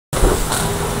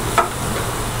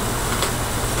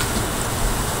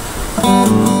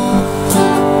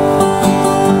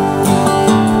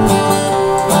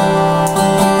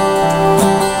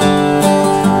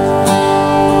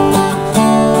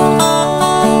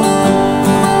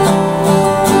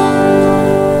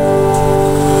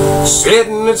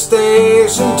sitting at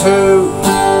Station 2.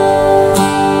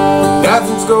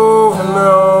 Nothing's going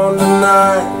on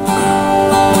tonight,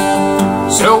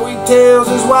 so he tells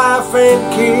his wife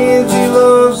and kids he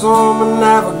loves them and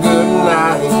have a good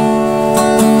night.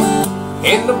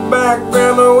 In the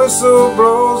background the whistle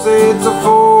blows, it's a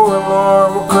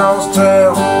 4-alarm across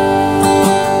town.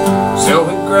 So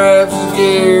he grabs his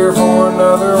gear for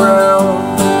another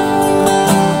round,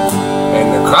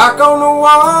 and the clock on the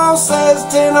wall says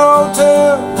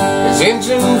 10:02. His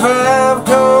engine 5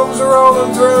 comes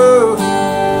rolling through,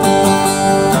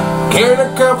 carrying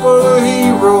a couple of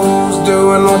heroes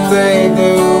doing what they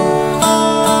do.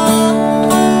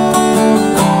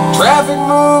 Traffic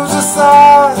moves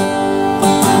aside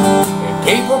and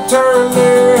people turn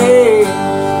their heads.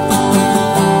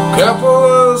 Couple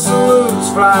of salutes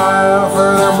fly for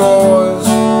their boys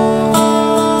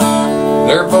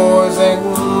in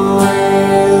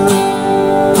red.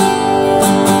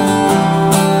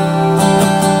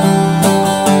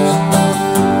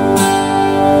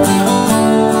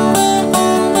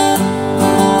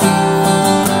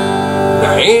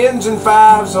 Now engine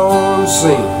 5's on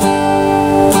scene.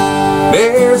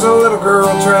 There's a little girl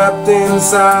trapped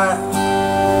inside.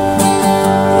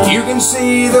 You can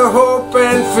see the hope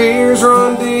and fears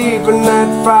run deep in that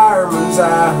fireman's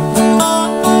eye.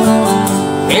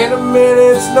 In a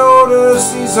minute's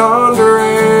notice, he's under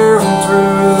air and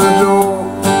through the door,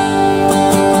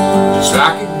 just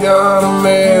like he'd done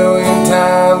 1,000,000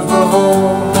 times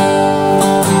before.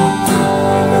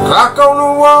 And the clock on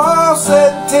the wall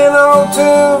said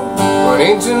 10:02 when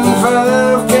engine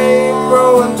 5 came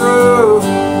rolling through,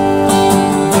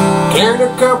 carrying a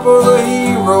couple of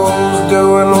heroes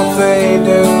doing what they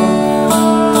do.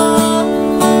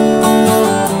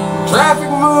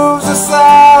 Traffic moves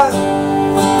aside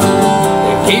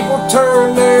and people turn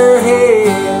their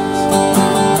heads,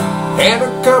 and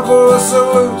a couple of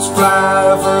salutes fly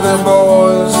for their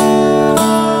boys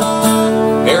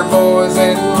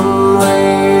in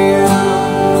red.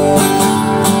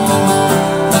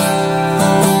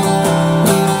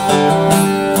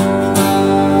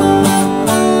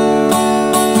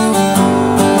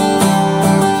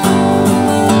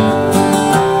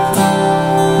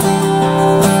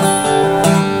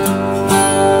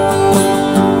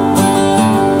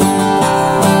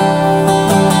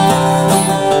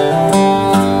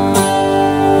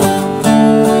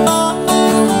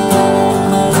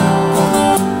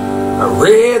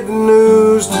 Read the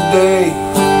news today,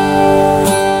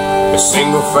 a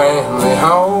single-family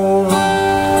home,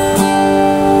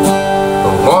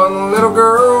 one little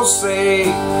girl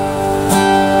saved,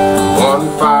 one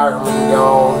fireman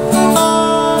gone.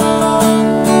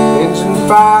 Engine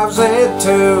 5's at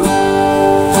 2,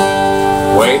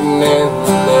 waiting in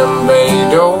them bay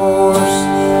doors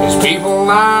as people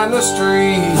line the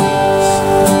streets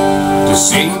to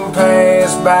see him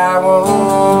pass by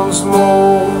once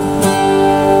more.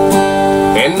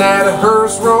 And that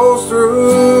hearse rolls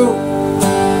through,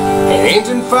 and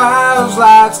engine 5's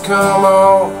lights come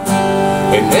on,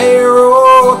 and they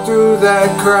roll through that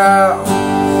crowd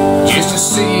just to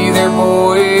see their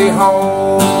boy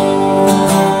home.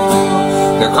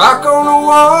 The clock on the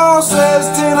wall says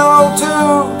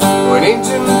 10:02 when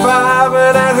engine 5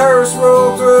 and that hearse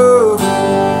roll through,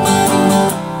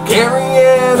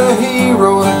 carrying a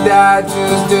hero that died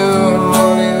just doing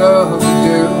what he loved to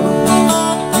do.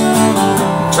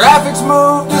 Traffic's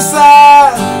moved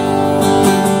aside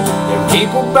and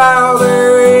people bow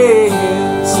their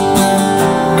heads.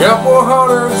 Couple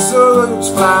hundred salutes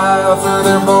fly for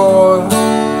their boy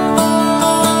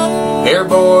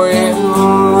in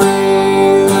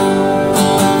red.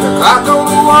 The clock on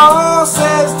the wall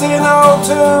says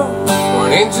 10:02 when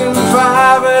engine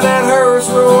 5 and that hearse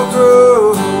roll through,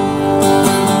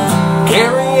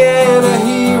 carrying a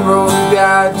hero who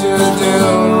died just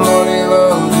doing what he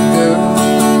loved to do.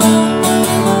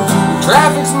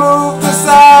 Traffic's moved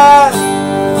aside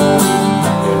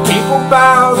and people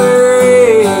bow their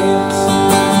heads.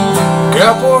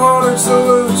 Couple hundred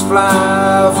salutes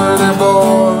fly for their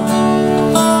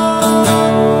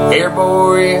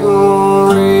boy in